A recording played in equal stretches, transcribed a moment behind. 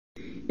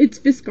It's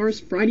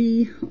Fiskars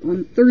Friday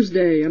on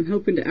Thursday. I'm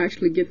hoping to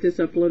actually get this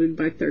uploaded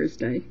by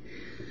Thursday.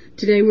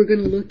 Today we're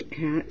going to look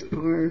at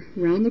our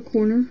round the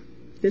corner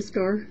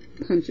Fiskars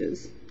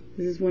punches.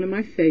 This is one of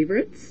my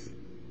favorites.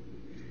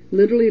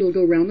 Literally it'll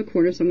go round the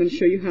corner, so I'm going to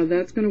show you how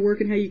that's going to work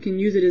and how you can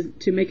use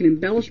it to make an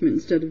embellishment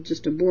instead of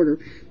just a border.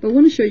 But I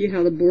want to show you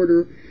how the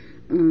border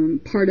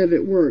part of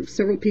it works.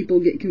 Several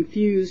people get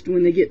confused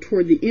when they get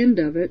toward the end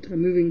of it.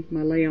 I'm moving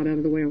my layout out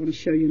of the way. I want to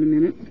show you in a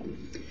minute.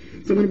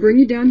 So I'm going to bring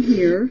you down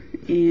here,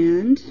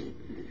 and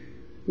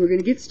we're going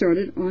to get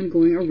started on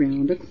going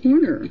around a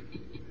corner.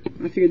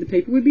 I figured the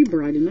paper would be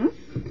bright enough.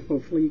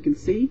 Hopefully you can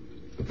see.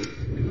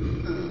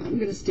 I'm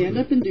going to stand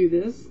up and do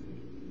this.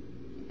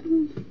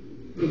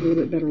 Get a little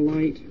bit better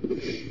light.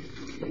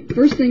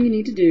 First thing you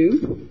need to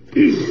do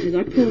is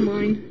I pull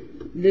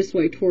mine this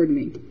way toward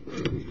me.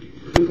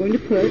 I'm going to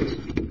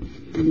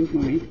move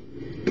my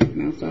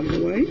mouse out of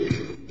the way.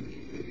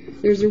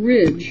 There's a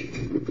ridge.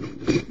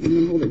 I'm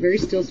going to hold it very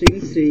still so you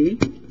can see.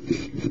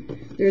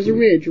 There's a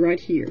ridge right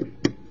here.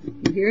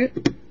 You hear it?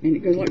 And it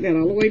goes like that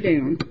all the way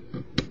down.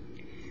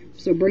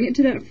 So bring it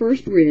to that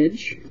first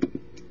ridge.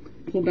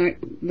 Pull back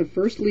the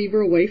first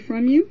lever away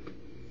from you.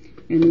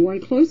 And the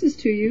one closest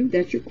to you,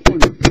 that's your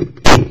corner.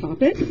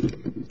 Pop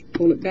it.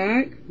 Pull it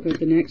back. Put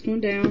the next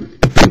one down.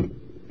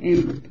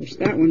 And push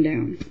that one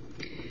down.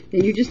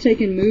 Then you just take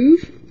and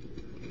move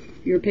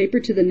your paper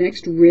to the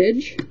next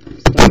ridge.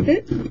 Stop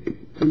it.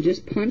 And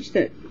just punch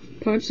that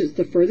punch that's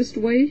the furthest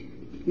away.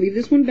 Leave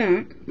this one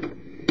back.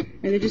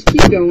 And then just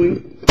keep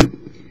going.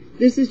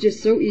 This is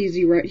just so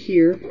easy right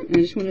here. And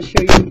I just want to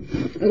show you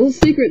a little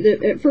secret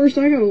that at first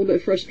I got a little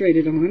bit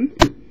frustrated on.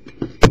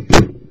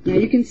 Now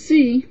you can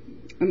see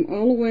I'm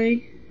all the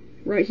way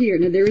right here.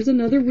 Now there is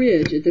another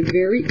ridge at the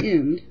very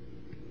end.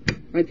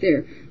 Right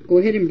there. Go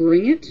ahead and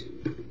bring it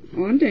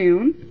on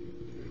down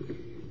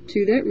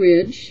to that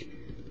ridge.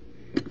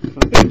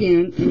 Pop it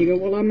again. And you go,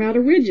 well, I'm out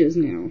of ridges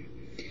now.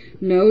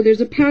 No, there's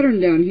a pattern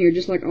down here,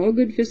 just like all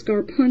good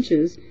Fiskars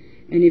punches.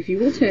 And if you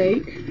will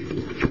take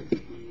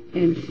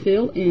and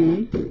fill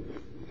in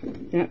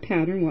that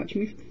pattern, watch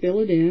me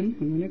fill it in.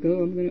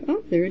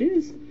 Oh, there it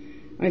is.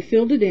 I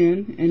filled it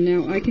in, and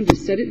now I can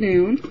just set it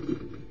down,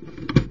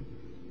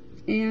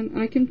 and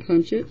I can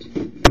punch it.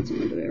 It's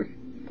over there.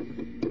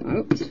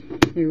 Oops.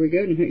 There we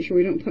go. And make sure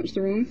we don't punch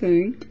the wrong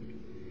thing.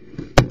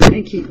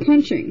 And keep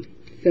punching.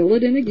 Fill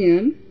it in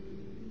again.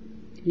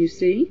 You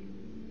see?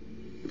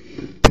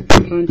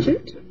 Punch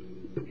it,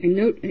 and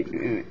note, let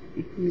me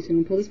see,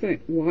 I'm going to pull this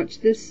back.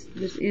 Watch this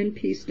end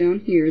piece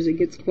down here as it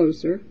gets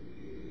closer.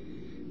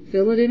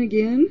 Fill it in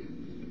again,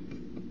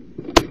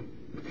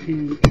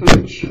 and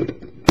punch.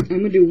 I'm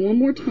going to do one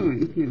more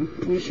time. Now,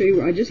 I want to show you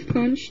where I just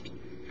punched,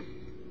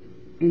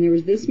 and there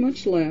was this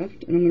much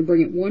left, and I'm going to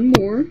bring it one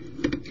more.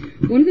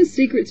 One of the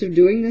secrets of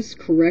doing this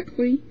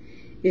correctly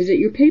is that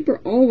your paper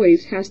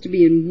always has to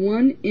be in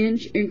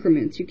 1-inch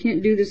increments. You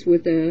can't do this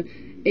with a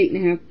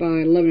 8.5 by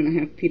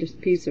 11.5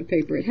 piece of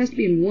paper. It has to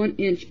be in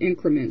 1-inch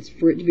increments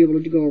for it to be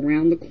able to go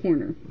around the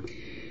corner.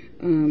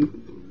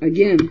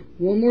 Again,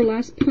 one more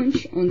last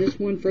punch on this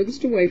one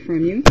furthest away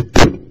from you.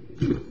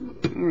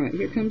 Alright,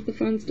 here comes the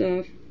fun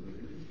stuff.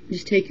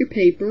 Just take your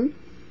paper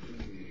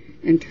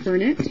and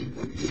turn it.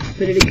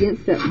 Put it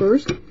against that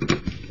first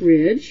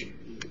ridge.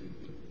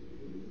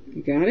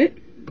 You got it?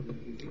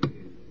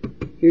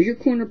 Here's your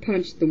corner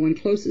punch, the one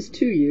closest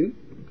to you.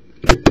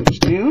 Push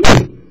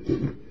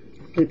down.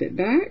 Flip it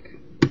back,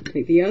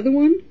 take the other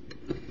one,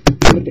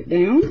 flip it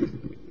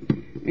down,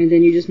 and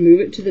then you just move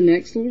it to the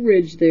next little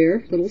ridge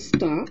there, little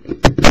stop,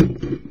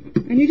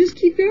 and you just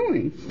keep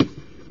going.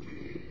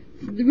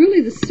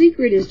 Really the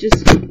secret is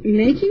just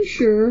making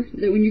sure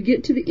that when you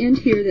get to the end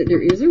here that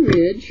there is a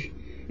ridge,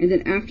 and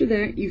then after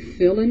that you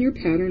fill in your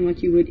pattern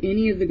like you would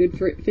any of the good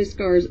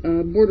Fiskars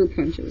border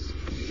punches.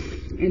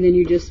 And then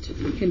you just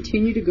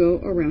continue to go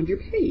around your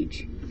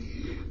page.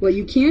 What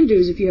you can do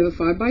is if you have a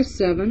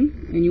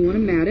 5x7 and you want to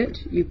mat it,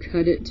 you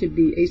cut it to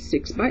be a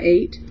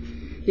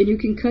 6x8. Then you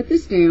can cut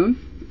this down,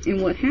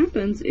 and what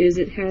happens is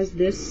it has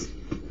this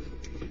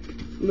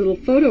little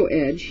photo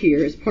edge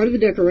here. It's part of the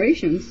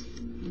decorations,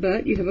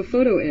 but you have a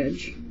photo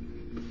edge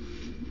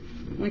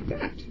like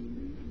that.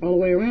 All the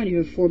way around you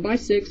have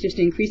 4x6. Just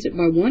increase it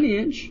by 1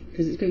 inch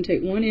because it's going to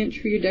take 1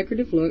 inch for your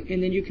decorative look,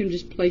 and then you can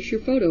just place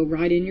your photo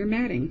right in your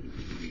matting.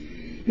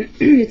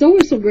 It's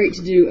always so great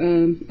to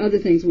do other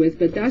things with,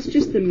 but that's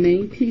just the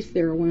main piece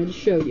there I wanted to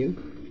show you.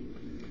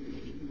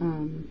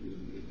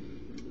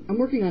 I'm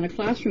working on a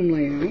classroom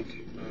layout,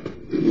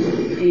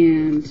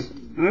 and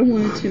I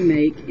wanted to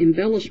make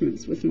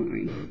embellishments with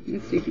mine.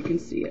 Let's see if you can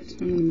see it.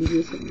 I'm going to move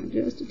this around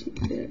just a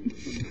teeny bit.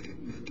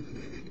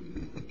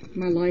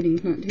 My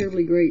lighting's not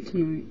terribly great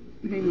tonight.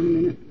 Hang on a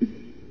minute.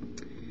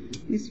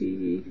 Let me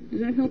see. Does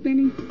that help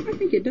any? I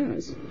think it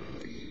does.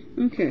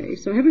 Okay,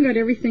 so I haven't got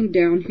everything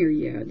down here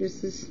yet.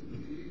 This is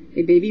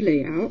a baby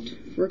layout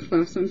for a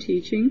class I'm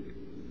teaching.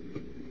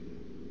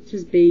 It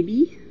says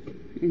baby,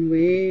 and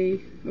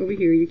way over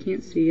here you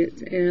can't see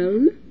it. It's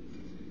L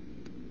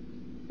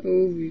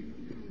O V.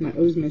 My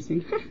O's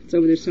missing. Ha, it's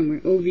over there somewhere.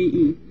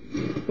 O-V-E.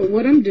 But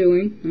what I'm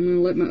doing, I'm going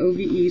to let my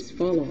OVEs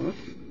fall off,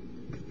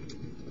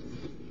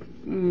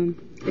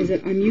 is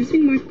that I'm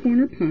using my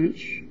corner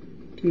punch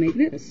to make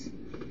this.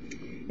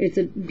 It's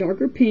a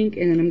darker pink,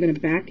 and then I'm going to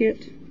back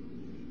it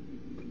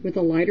with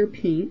a lighter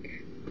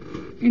pink,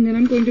 and then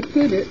I'm going to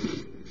put it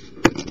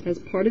as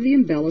part of the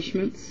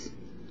embellishments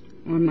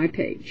on my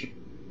page.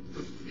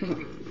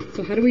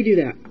 So how do we do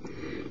that?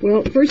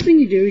 Well, first thing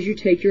you do is you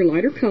take your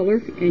lighter color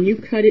and you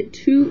cut it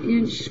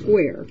 2-inch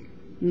square.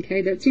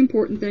 Okay, that's the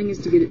important thing, is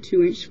to get it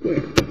 2-inch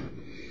square.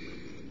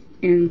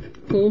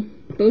 And pull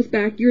both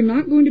back. You're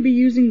not going to be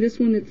using this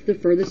one that's the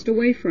furthest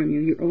away from you.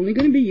 You're only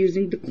going to be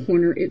using the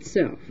corner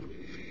itself.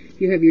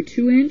 You have your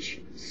 2-inch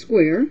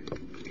square.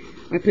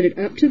 I put it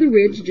up to the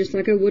ridge just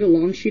like I would a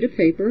long sheet of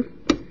paper.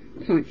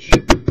 Punch.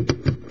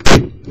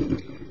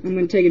 I'm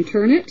going to take and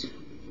turn it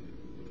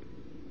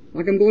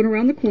like I'm going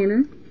around the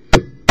corner.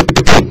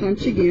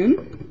 Punch again.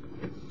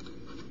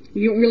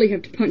 You don't really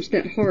have to punch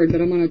that hard,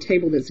 but I'm on a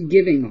table that's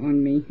giving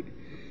on me.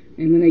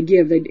 And when they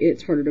give,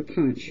 it's harder to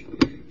punch.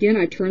 Again,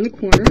 I turn the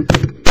corner.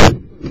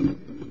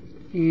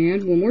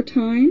 And one more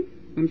time,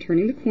 I'm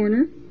turning the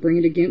corner. Bring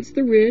it against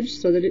the ridge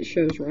so that it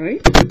shows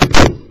right.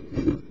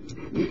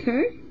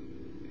 Okay.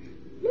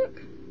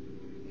 Look.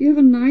 You have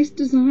a nice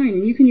design,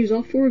 and you can use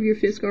all 4 of your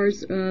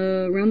Fiskars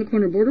around the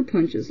corner border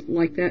punches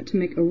like that to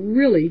make a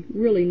really,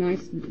 really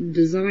nice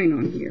design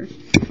on here.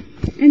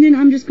 And then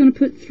I'm just going to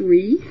put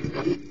 3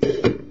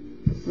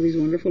 of these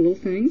wonderful little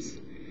things.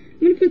 I'm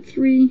going to put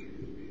 3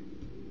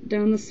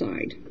 down the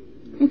side.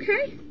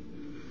 Okay?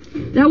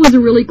 That was a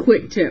really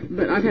quick tip,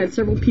 but I've had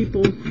several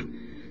people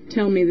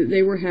tell me that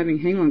they were having,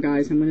 hang on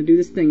guys, I'm going to do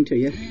this thing to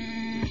you.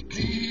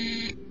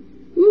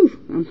 Woo,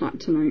 I'm hot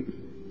tonight.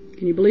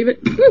 Can you believe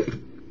it?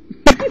 Woo!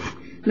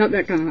 Not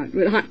that kind of hot,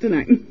 but hot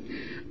tonight.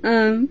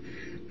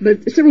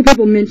 But several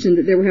people mentioned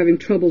that they were having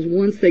troubles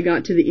once they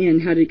got to the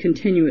end, how to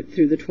continue it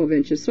through the 12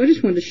 inches. So I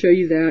just wanted to show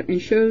you that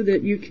and show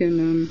that you can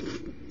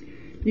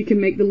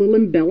make the little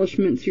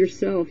embellishments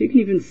yourself. You can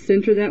even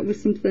center that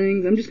with some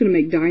things. I'm just going to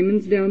make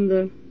diamonds down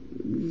the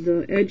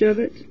edge of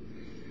it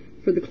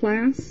for the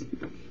class.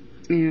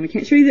 And I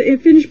can't show you the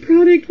finished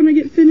product when I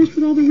get finished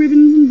with all the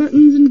ribbons and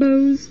buttons and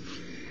bows.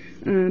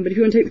 But if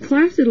you want to take the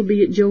class, it'll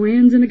be at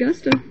Joann's in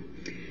Augusta.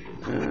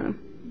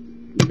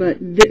 But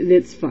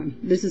it's fun.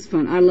 This is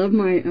fun. I love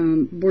my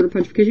border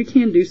punch because you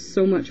can do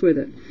so much with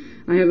it.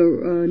 I have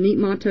a neat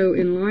motto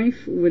in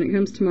life when it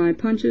comes to my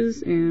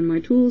punches and my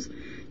tools,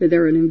 that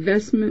they're an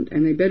investment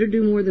and they better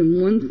do more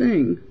than one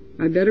thing.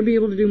 I better be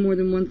able to do more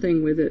than one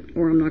thing with it,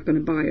 or I'm not going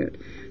to buy it.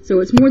 So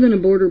it's more than a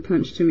border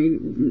punch to me.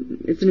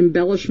 It's an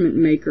embellishment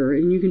maker,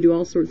 and you can do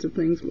all sorts of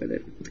things with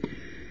it.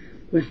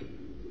 Well,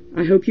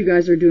 I hope you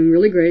guys are doing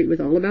really great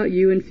with All About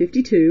You in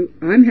 52.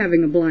 I'm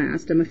having a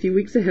blast. I'm a few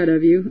weeks ahead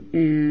of you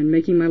and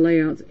making my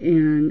layouts,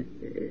 and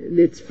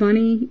it's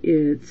funny,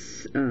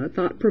 it's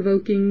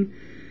thought-provoking.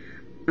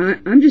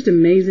 I'm just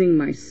amazing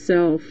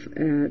myself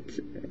at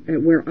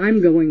where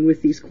I'm going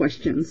with these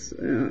questions.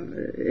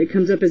 It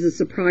comes up as a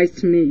surprise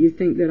to me. You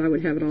think that I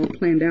would have it all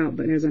planned out,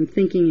 but as I'm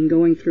thinking and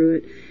going through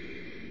it,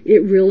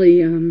 it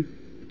really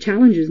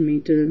challenges me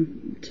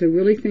to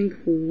really think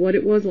what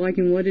it was like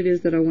and what it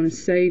is that I want to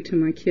say to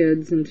my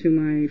kids and to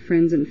my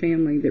friends and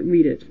family that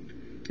read it,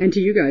 and to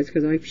you guys,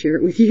 because I share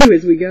it with you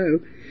as we go.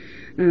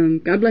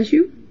 God bless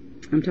you.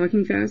 I'm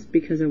talking fast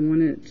because I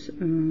want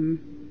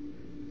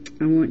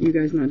you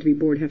guys not to be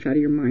bored half out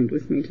of your mind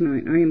with me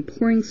tonight. I am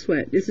pouring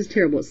sweat. This is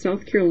terrible. It's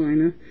South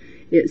Carolina.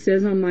 It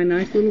says on my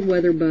nice little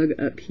weather bug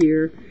up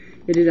here,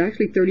 it is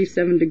actually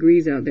 37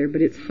 degrees out there,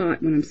 but it's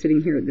hot when I'm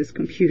sitting here at this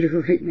computer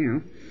right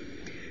now.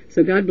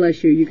 So God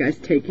bless you. You guys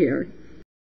take care.